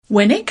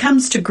When it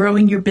comes to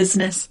growing your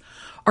business,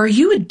 are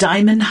you a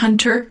diamond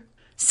hunter?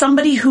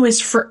 Somebody who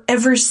is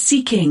forever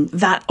seeking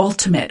that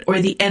ultimate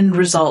or the end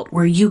result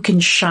where you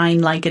can shine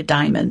like a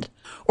diamond?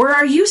 Or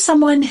are you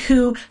someone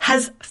who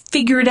has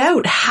figured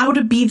out how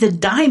to be the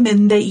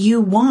diamond that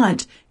you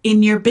want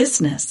in your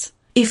business?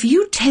 If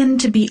you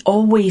tend to be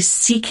always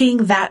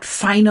seeking that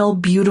final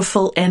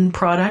beautiful end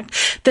product,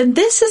 then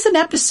this is an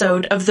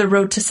episode of The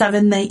Road to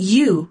 7 that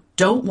you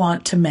don't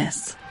want to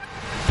miss.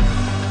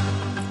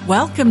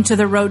 Welcome to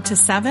The Road to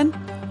 7.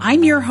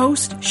 I'm your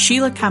host,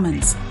 Sheila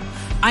Cummins.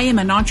 I am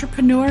an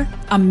entrepreneur,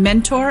 a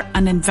mentor,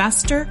 an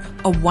investor,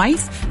 a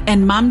wife,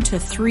 and mom to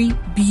 3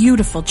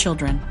 beautiful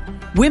children.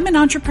 Women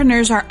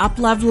entrepreneurs are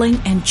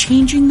up-leveling and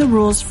changing the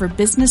rules for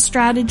business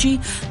strategy,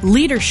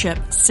 leadership,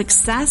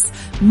 success,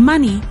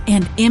 money,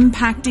 and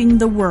impacting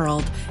the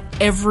world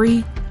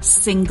every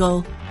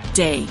single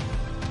day.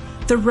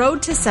 The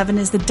Road to 7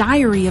 is the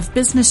diary of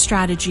business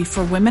strategy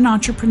for women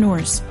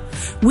entrepreneurs.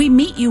 We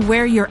meet you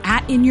where you're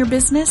at in your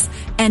business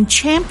and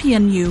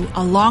champion you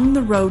along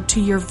the road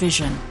to your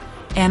vision.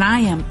 And I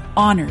am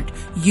honored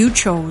you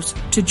chose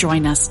to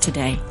join us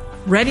today.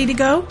 Ready to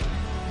go?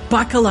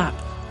 Buckle up.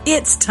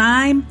 It's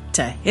time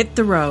to hit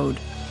the road.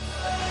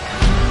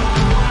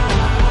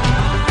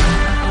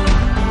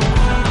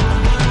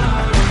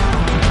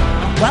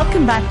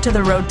 Welcome back to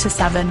The Road to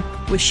 7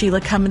 with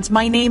Sheila Cummins.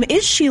 My name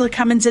is Sheila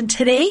Cummins, and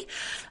today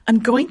I'm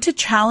going to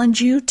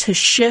challenge you to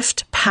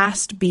shift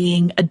past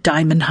being a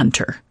diamond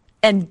hunter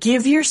and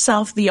give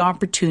yourself the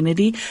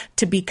opportunity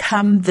to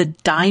become the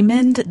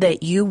diamond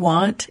that you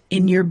want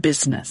in your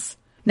business.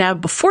 Now,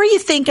 before you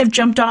think I've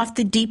jumped off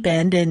the deep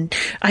end and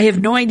I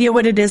have no idea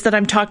what it is that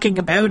I'm talking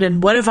about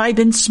and what have I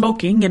been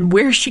smoking and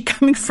where's she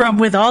coming from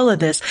with all of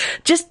this,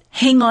 just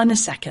hang on a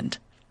second.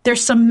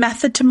 There's some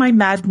method to my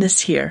madness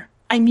here.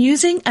 I'm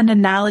using an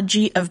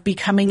analogy of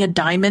becoming a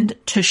diamond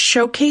to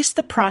showcase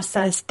the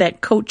process that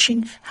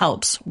coaching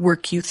helps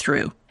work you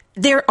through.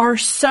 There are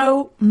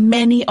so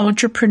many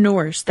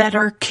entrepreneurs that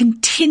are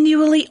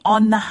continually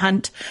on the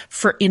hunt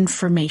for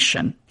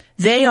information.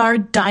 They are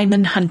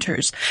diamond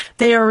hunters.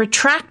 They are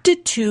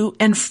attracted to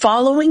and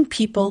following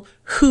people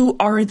who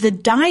are the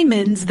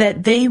diamonds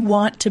that they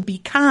want to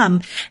become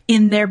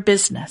in their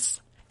business.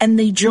 And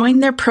they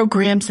join their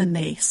programs and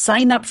they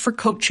sign up for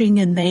coaching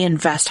and they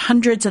invest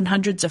hundreds and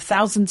hundreds of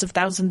thousands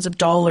of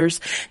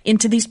dollars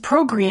into these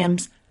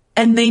programs,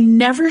 and they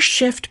never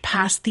shift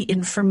past the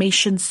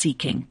information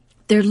seeking.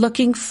 They're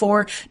looking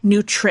for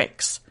new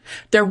tricks.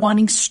 They're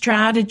wanting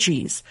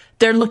strategies.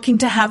 They're looking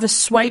to have a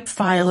swipe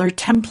file or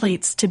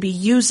templates to be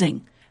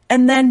using.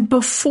 And then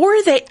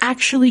before they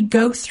actually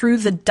go through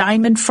the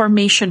diamond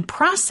formation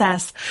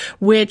process,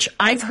 which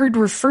I've heard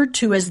referred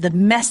to as the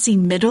messy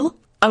middle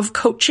of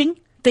coaching,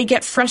 they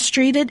get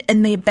frustrated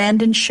and they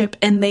abandon ship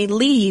and they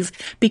leave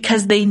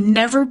because they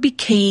never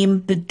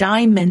became the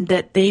diamond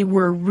that they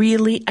were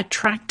really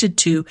attracted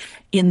to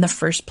in the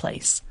first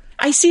place.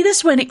 I see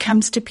this when it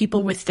comes to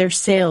people with their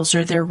sales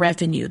or their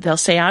revenue. They'll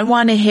say, I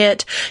want to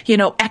hit,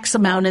 X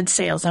amount in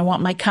sales. I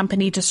want my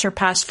company to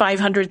surpass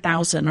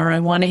 500,000, or I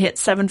want to hit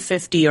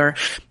 750, or,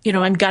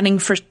 I'm gunning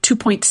for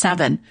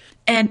 2.7.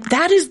 And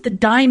that is the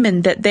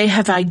diamond that they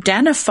have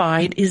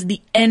identified is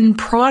the end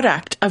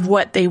product of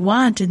what they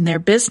want in their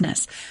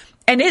business.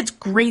 And it's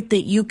great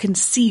that you can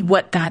see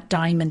what that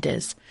diamond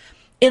is.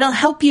 It'll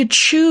help you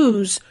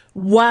choose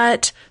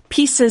what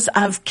pieces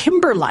of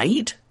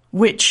kimberlite,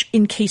 which,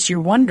 in case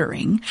you're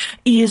wondering,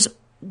 is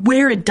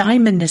where a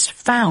diamond is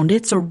found.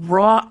 It's a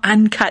raw,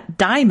 uncut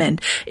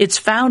diamond. It's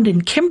found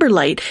in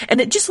kimberlite,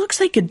 and it just looks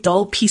like a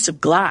dull piece of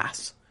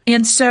glass.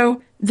 And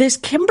so this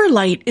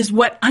kimberlite is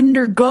what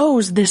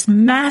undergoes this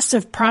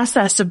massive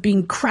process of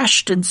being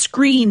crushed and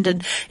screened,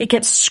 and it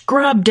gets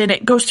scrubbed and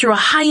it goes through a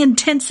high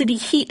intensity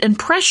heat and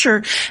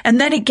pressure, and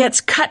then it gets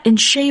cut and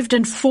shaved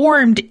and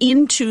formed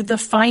into the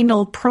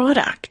final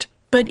product.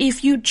 But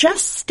if you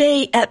just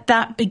stay at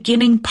that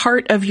beginning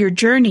part of your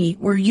journey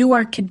where you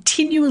are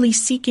continually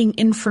seeking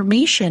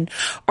information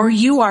or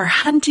you are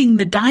hunting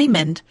the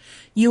diamond,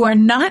 you are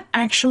not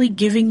actually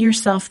giving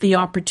yourself the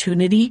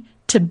opportunity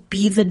to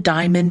be the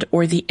diamond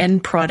or the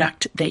end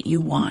product that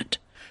you want.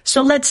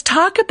 So let's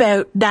talk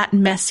about that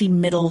messy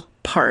middle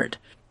part.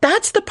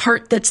 That's the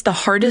part that's the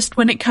hardest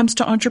when it comes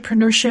to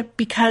entrepreneurship,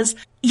 because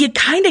you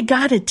kind of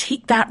got to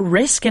take that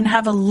risk and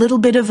have a little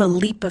bit of a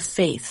leap of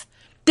faith.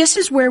 This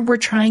is where we're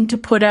trying to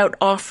put out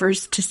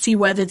offers to see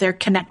whether they're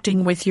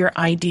connecting with your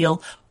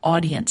ideal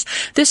audience.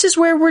 This is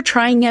where we're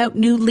trying out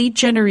new lead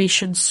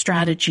generation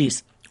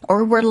strategies,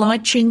 or we're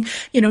launching,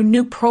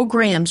 new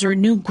programs or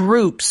new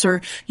groups,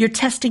 or you're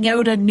testing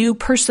out a new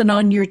person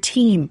on your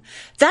team.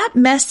 That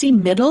messy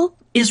middle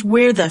is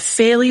where the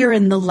failure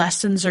and the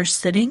lessons are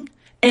sitting.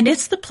 And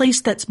it's the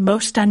place that's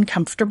most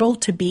uncomfortable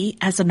to be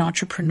as an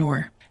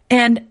entrepreneur.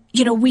 And,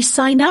 we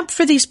sign up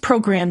for these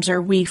programs,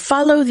 or we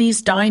follow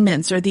these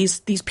diamonds, or these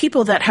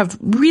people that have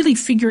really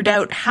figured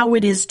out how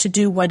it is to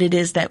do what it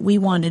is that we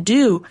want to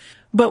do.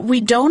 but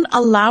we don't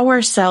allow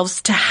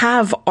ourselves to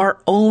have our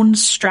own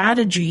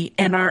strategy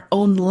and our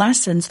own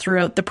lessons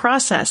throughout the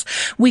process.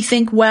 We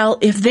think, well,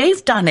 if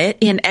they've done it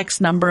in X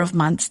number of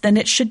months, then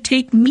it should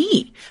take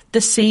me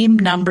the same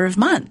number of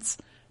months.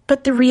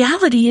 But the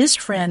reality is,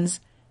 friends,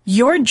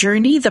 your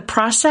journey, the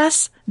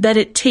process that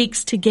it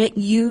takes to get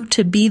you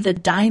to be the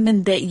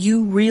diamond that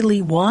you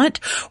really want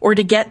or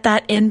to get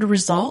that end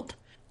result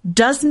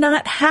does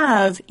not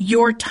have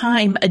your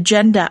time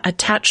agenda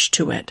attached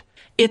to it.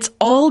 It's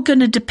all going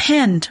to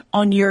depend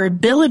on your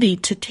ability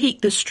to take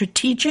the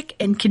strategic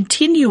and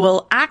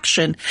continual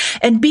action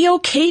and be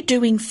okay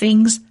doing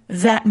things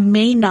that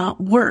may not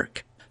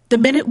work. The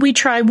minute we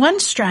try one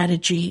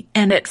strategy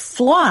and it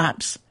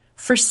flops,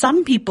 for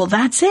some people,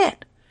 that's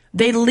it.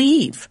 They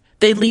leave.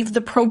 They leave the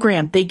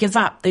program. They give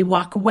up. They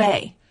walk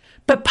away.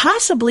 But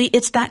possibly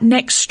it's that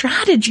next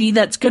strategy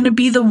that's going to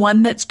be the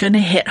one that's going to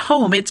hit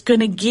home. It's going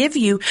to give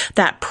you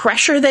that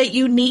pressure that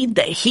you need,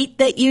 the heat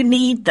that you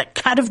need, the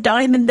cut of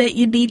diamond that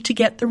you need to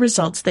get the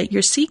results that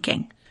you're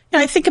seeking.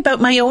 I think about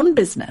my own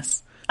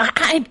business.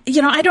 I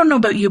don't know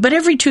about you, but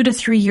every 2 to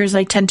 3 years,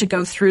 I tend to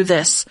go through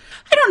this.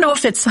 I don't know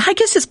if I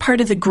guess it's part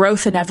of the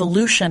growth and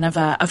evolution of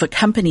a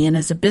company and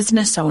as a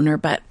business owner.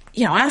 But,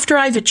 after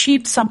I've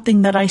achieved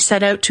something that I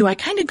set out to, I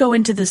kind of go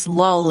into this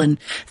lull and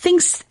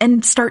things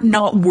and start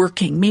not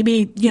working.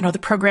 Maybe, the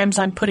programs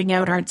I'm putting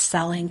out aren't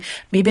selling.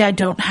 Maybe I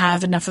don't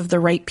have enough of the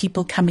right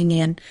people coming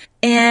in.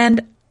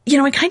 And,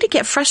 I kind of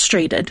get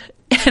frustrated.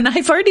 And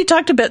I've already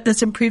talked about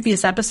this in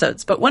previous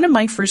episodes, but one of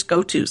my first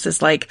go-tos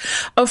is like,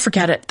 oh,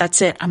 forget it.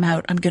 That's it. I'm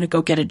out. I'm going to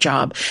go get a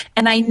job.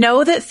 And I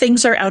know that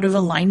things are out of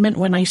alignment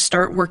when I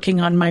start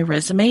working on my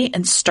resume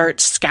and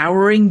start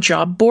scouring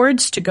job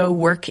boards to go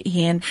work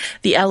in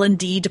the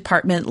L&D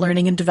department,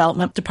 learning and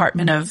development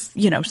department of,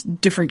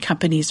 different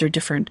companies or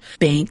different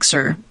banks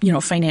or,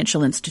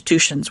 financial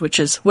institutions, which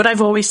is what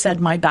I've always said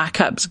my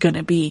backup's going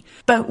to be.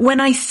 But when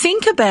I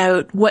think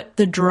about what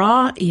the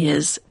draw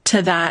is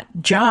to that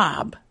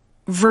job,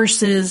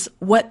 versus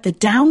what the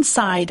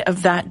downside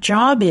of that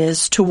job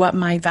is to what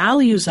my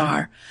values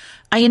are,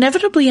 I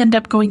inevitably end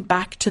up going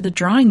back to the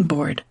drawing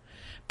board.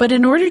 But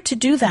in order to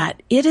do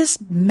that, it is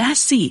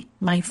messy,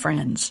 my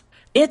friends.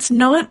 It's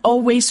not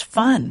always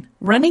fun.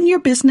 Running your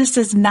business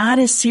is not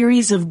a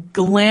series of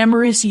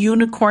glamorous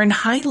unicorn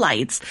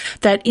highlights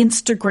that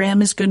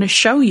Instagram is going to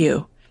show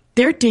you.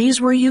 There are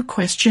days where you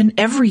question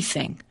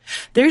everything.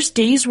 There's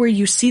days where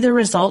you see the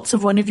results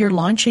of one of your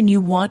launch and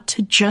you want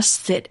to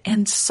just sit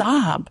and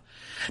sob.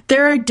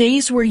 There are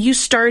days where you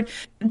start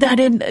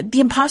the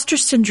imposter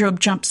syndrome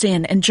jumps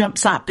in and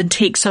jumps up and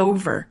takes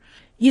over.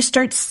 You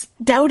start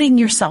doubting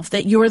yourself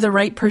that you're the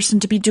right person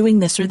to be doing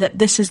this or that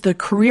this is the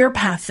career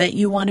path that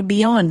you want to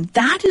be on.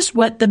 That is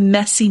what the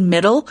messy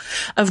middle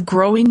of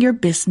growing your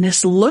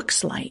business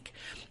looks like.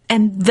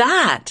 And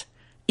that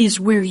is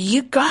where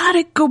you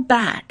gotta go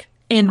back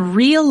and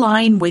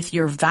realign with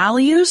your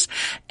values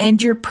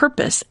and your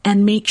purpose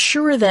and make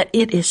sure that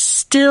it is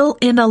still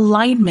in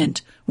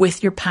alignment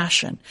with your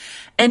passion.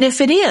 And if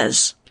it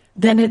is,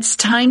 then it's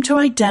time to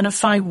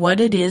identify what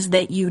it is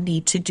that you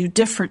need to do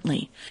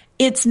differently.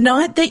 It's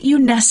not that you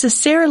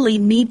necessarily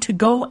need to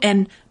go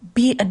and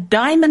be a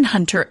diamond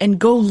hunter and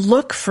go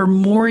look for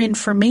more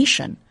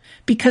information,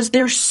 because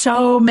there's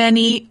so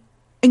many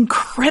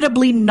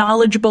incredibly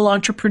knowledgeable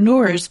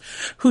entrepreneurs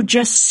who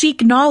just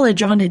seek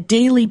knowledge on a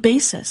daily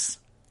basis,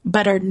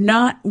 but are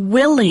not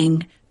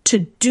willing to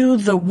do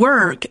the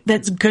work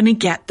that's going to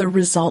get the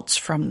results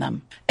from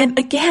them. And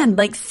again,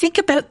 think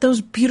about those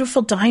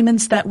beautiful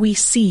diamonds that we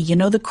see,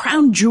 the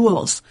crown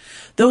jewels.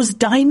 Those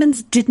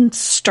diamonds didn't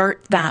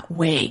start that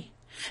way.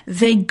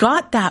 They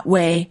got that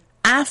way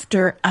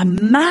after a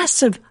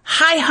massive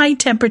high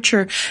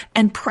temperature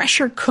and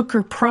pressure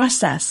cooker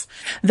process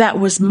that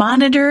was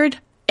monitored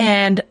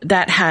and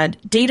that had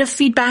data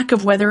feedback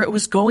of whether it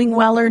was going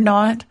well or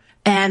not,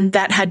 and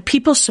that had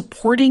people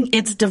supporting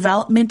its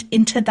development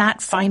into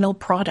that final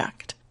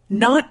product.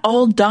 Not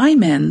all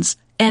diamonds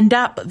end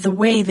up the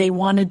way they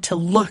wanted to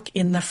look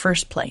in the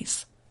first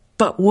place.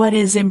 But what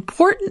is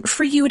important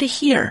for you to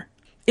hear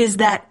is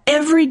that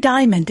every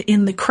diamond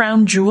in the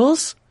crown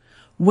jewels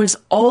was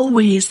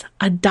always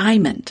a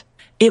diamond.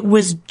 It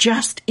was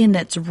just in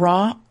its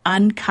raw,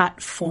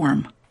 uncut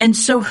form. And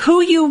so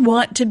who you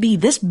want to be,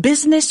 this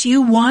business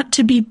you want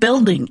to be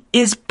building,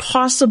 is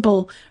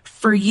possible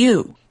for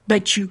you.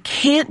 But you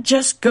can't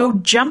just go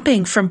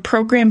jumping from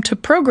program to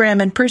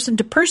program and person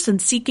to person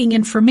seeking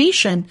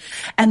information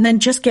and then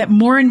just get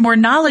more and more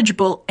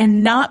knowledgeable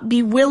and not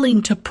be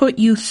willing to put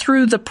you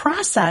through the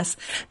process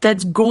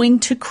that's going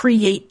to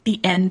create the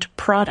end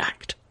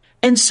product.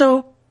 And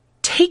so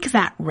take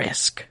that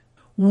risk.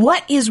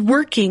 What is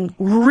working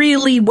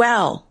really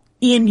well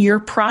in your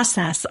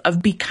process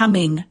of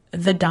becoming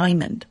the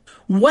diamond?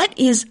 What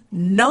is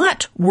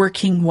not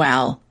working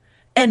well?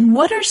 And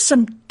what are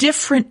some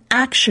different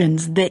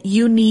actions that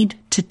you need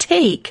to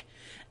take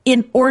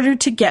in order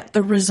to get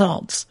the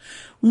results?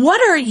 What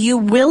are you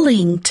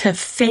willing to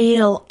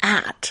fail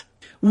at?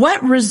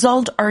 What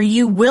result are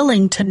you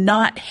willing to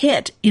not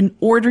hit in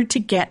order to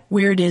get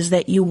where it is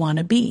that you want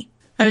to be?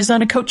 I was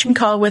on a coaching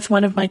call with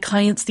one of my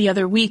clients the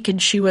other week,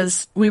 and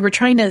we were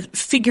trying to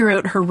figure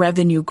out her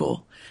revenue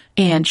goal.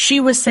 And she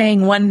was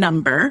saying one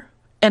number,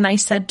 and I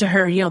said to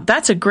her,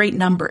 that's a great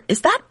number.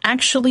 Is that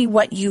actually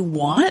what you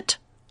want?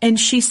 And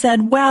she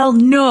said, well,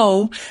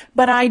 no,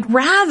 but I'd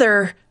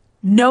rather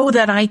know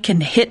that I can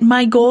hit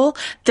my goal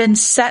than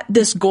set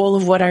this goal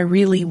of what I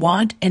really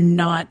want and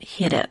not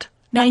hit it.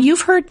 Now,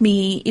 you've heard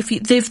me, if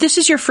this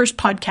is your first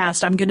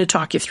podcast, I'm going to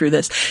talk you through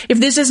this. If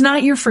this is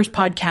not your first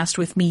podcast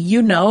with me,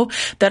 you know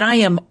that I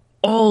am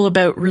all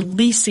about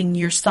releasing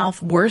your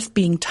self-worth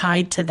being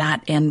tied to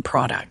that end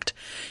product.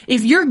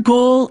 If your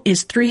goal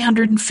is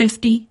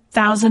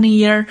 $350,000 a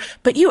year,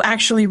 but you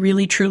actually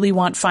really truly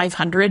want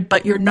 500,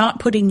 but you're not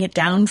putting it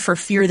down for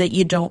fear that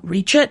you don't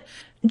reach it,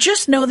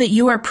 just know that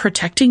you are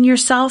protecting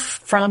yourself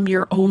from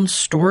your own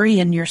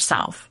story and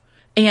yourself.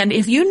 And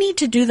if you need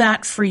to do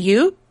that for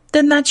you,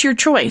 then that's your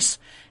choice.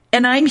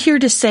 And I'm here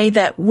to say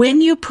that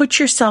when you put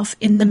yourself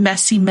in the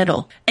messy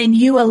middle and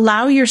you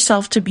allow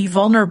yourself to be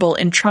vulnerable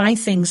and try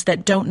things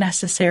that don't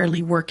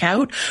necessarily work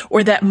out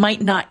or that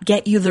might not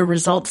get you the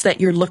results that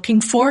you're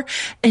looking for,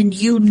 and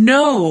you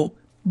know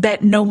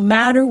that no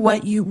matter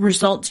what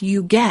results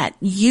you get,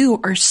 you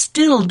are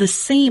still the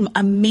same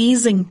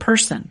amazing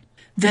person,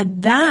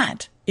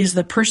 that is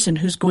the person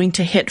who's going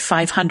to hit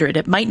 500.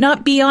 It might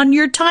not be on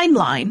your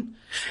timeline.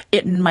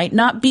 It might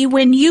not be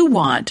when you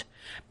want.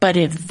 But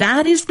if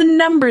that is the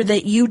number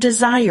that you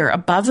desire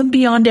above and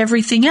beyond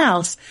everything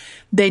else,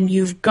 then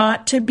you've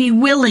got to be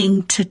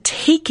willing to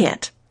take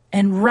it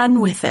and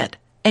run with it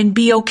and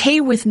be okay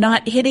with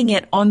not hitting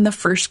it on the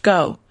first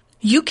go.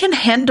 You can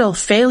handle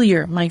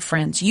failure, my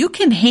friends. You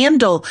can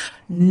handle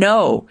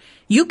no.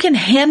 You can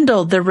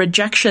handle the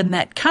rejection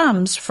that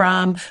comes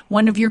from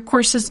one of your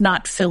courses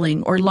not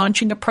filling, or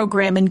launching a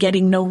program and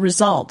getting no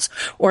results,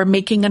 or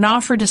making an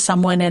offer to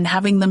someone and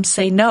having them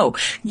say no.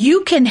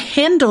 You can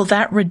handle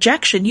that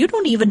rejection. You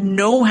don't even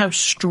know how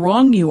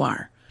strong you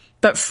are.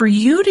 But for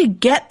you to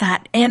get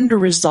that end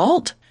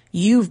result,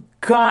 you've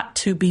got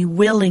to be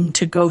willing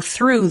to go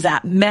through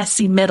that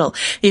messy middle.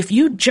 If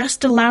you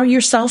just allow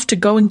yourself to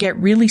go and get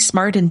really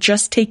smart and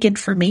just take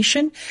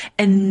information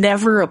and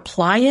never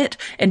apply it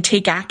and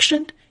take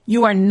action,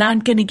 you are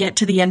not going to get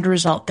to the end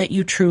result that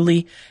you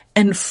truly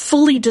and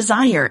fully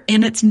desire.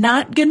 And it's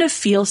not going to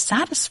feel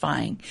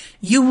satisfying.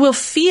 You will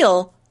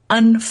feel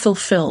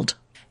unfulfilled.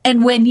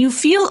 And when you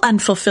feel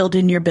unfulfilled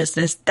in your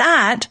business,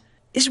 that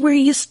is where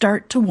you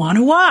start to want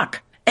to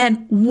walk.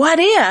 And what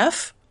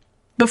if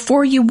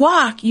before you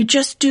walk, you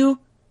just do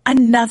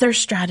another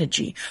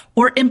strategy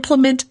or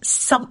implement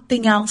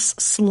something else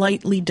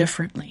slightly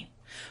differently?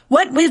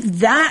 What if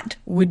that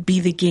would be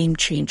the game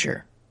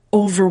changer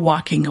over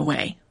walking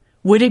away?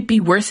 Would it be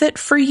worth it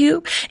for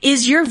you?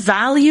 Is your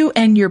value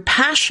and your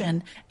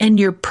passion and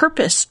your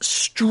purpose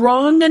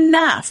strong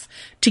enough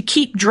to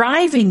keep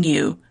driving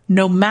you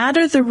no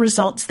matter the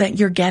results that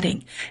you're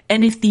getting?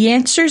 And if the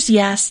answer is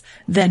yes,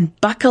 then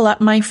buckle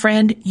up, my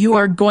friend. You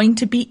are going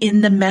to be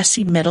in the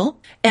messy middle.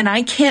 And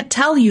I can't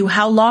tell you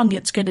how long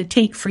it's going to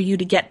take for you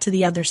to get to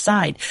the other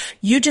side.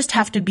 You just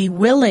have to be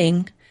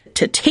willing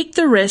to take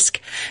the risk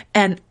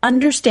and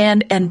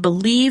understand and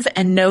believe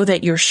and know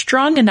that you're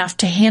strong enough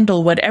to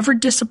handle whatever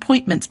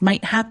disappointments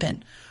might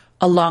happen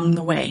along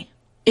the way.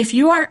 If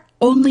you are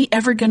only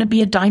ever going to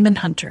be a diamond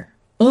hunter,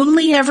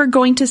 only ever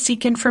going to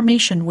seek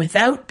information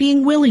without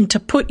being willing to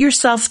put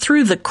yourself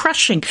through the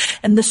crushing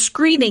and the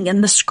screening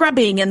and the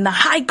scrubbing and the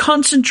high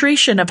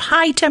concentration of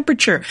high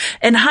temperature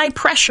and high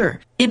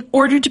pressure in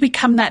order to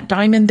become that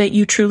diamond that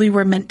you truly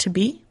were meant to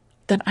be,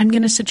 then I'm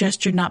going to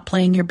suggest you're not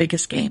playing your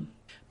biggest game.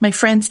 My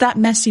friends, that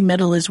messy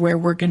middle is where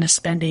we're going to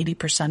spend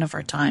 80% of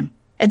our time.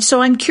 And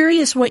so I'm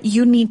curious what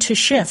you need to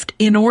shift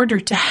in order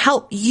to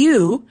help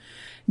you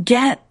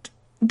get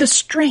the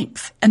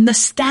strength and the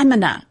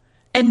stamina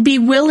and be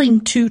willing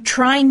to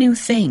try new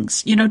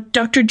things. You know,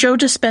 Dr. Joe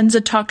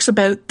Dispenza talks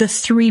about the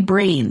three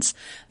brains,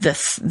 the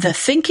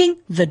thinking,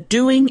 the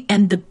doing,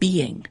 and the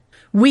being.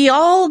 We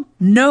all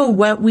know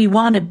what we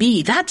want to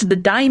be. That's the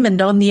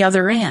diamond on the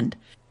other end.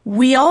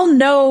 We all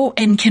know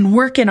and can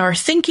work in our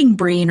thinking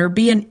brain or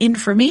be an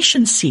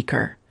information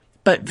seeker,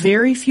 but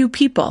very few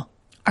people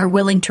are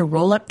willing to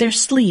roll up their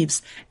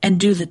sleeves and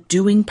do the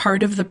doing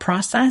part of the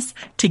process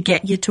to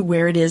get you to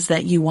where it is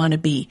that you want to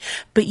be.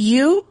 But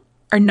you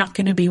are not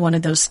going to be one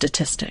of those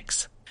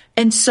statistics.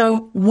 And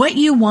so what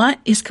you want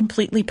is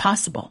completely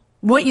possible.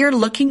 What you're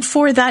looking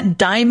for, that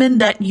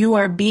diamond that you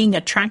are being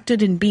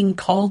attracted and being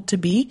called to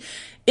be,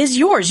 is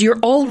yours. You're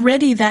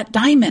already that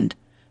diamond.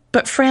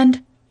 But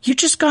friend, you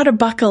just got to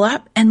buckle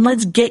up and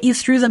let's get you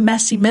through the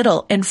messy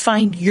middle and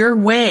find your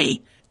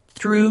way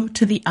through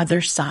to the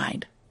other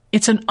side.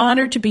 It's an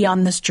honor to be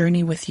on this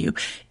journey with you.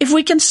 If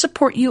we can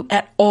support you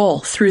at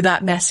all through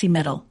that messy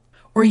middle,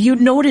 or you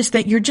notice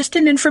that you're just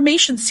an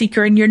information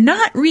seeker and you're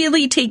not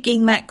really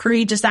taking that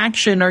courageous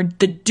action or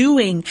the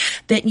doing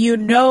that you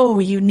know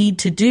you need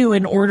to do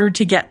in order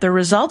to get the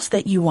results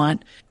that you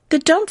want, then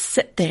don't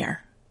sit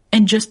there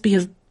and just be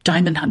a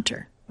diamond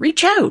hunter.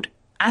 Reach out.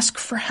 Ask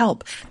for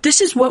help.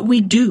 This is what we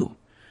do.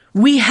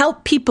 We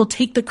help people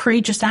take the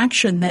courageous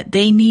action that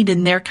they need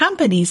in their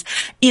companies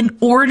in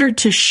order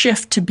to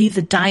shift to be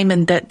the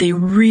diamond that they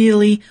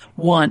really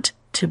want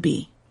to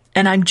be.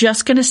 And I'm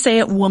just going to say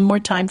it one more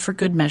time for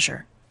good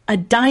measure. A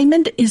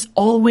diamond is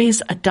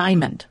always a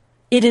diamond.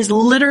 It is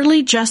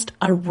literally just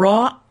a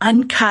raw,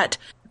 uncut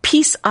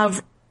piece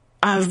of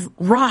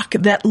rock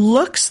that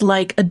looks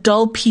like a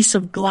dull piece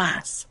of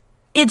glass.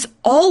 It's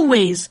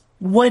always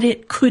what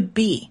it could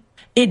be.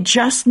 It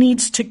just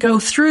needs to go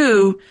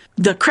through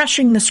the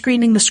crushing, the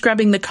screening, the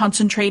scrubbing, the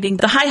concentrating,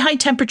 the high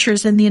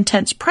temperatures and the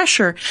intense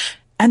pressure.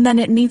 And then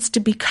it needs to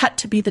be cut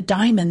to be the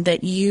diamond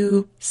that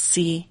you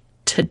see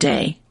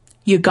today.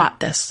 You got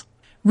this.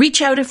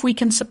 Reach out if we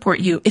can support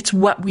you. It's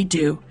what we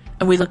do.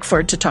 And we look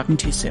forward to talking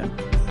to you soon.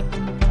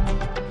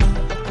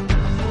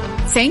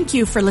 Thank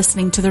you for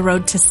listening to The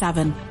Road to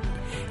 7.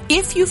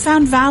 If you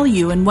found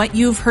value in what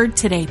you've heard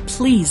today,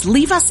 please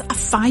leave us a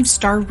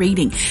 5-star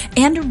rating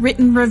and a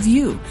written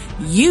review.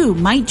 You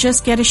might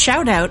just get a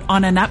shout out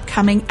on an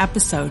upcoming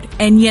episode.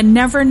 And you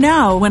never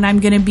know when I'm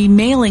going to be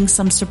mailing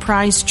some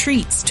surprise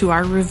treats to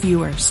our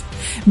reviewers.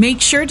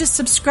 Make sure to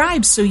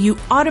subscribe so you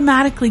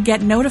automatically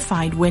get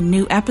notified when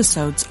new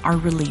episodes are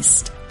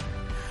released.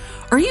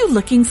 Are you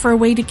looking for a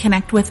way to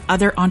connect with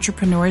other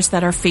entrepreneurs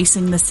that are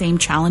facing the same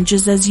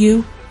challenges as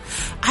you?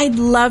 I'd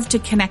love to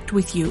connect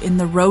with you in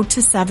the Road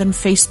to 7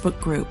 Facebook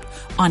group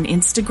on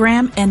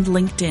Instagram and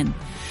LinkedIn.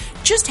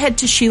 Just head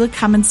to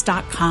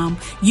SheilaCummins.com.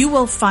 You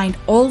will find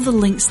all the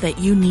links that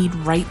you need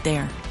right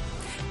there.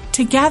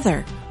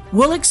 Together,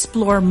 we'll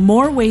explore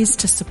more ways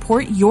to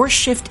support your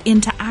shift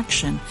into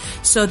action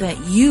so that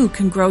you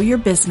can grow your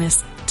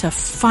business to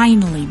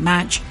finally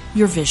match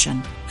your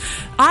vision.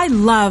 I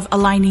love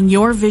aligning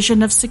your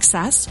vision of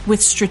success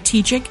with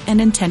strategic and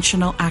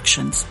intentional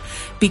actions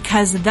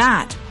because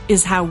that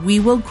is how we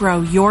will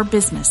grow your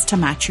business to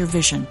match your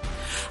vision.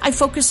 I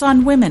focus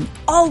on women,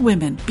 all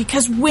women,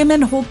 because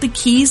women hold the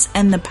keys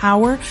and the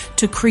power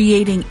to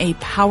creating a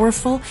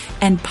powerful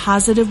and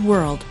positive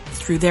world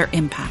through their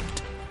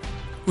impact.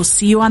 We'll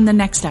see you on the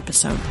next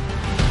episode.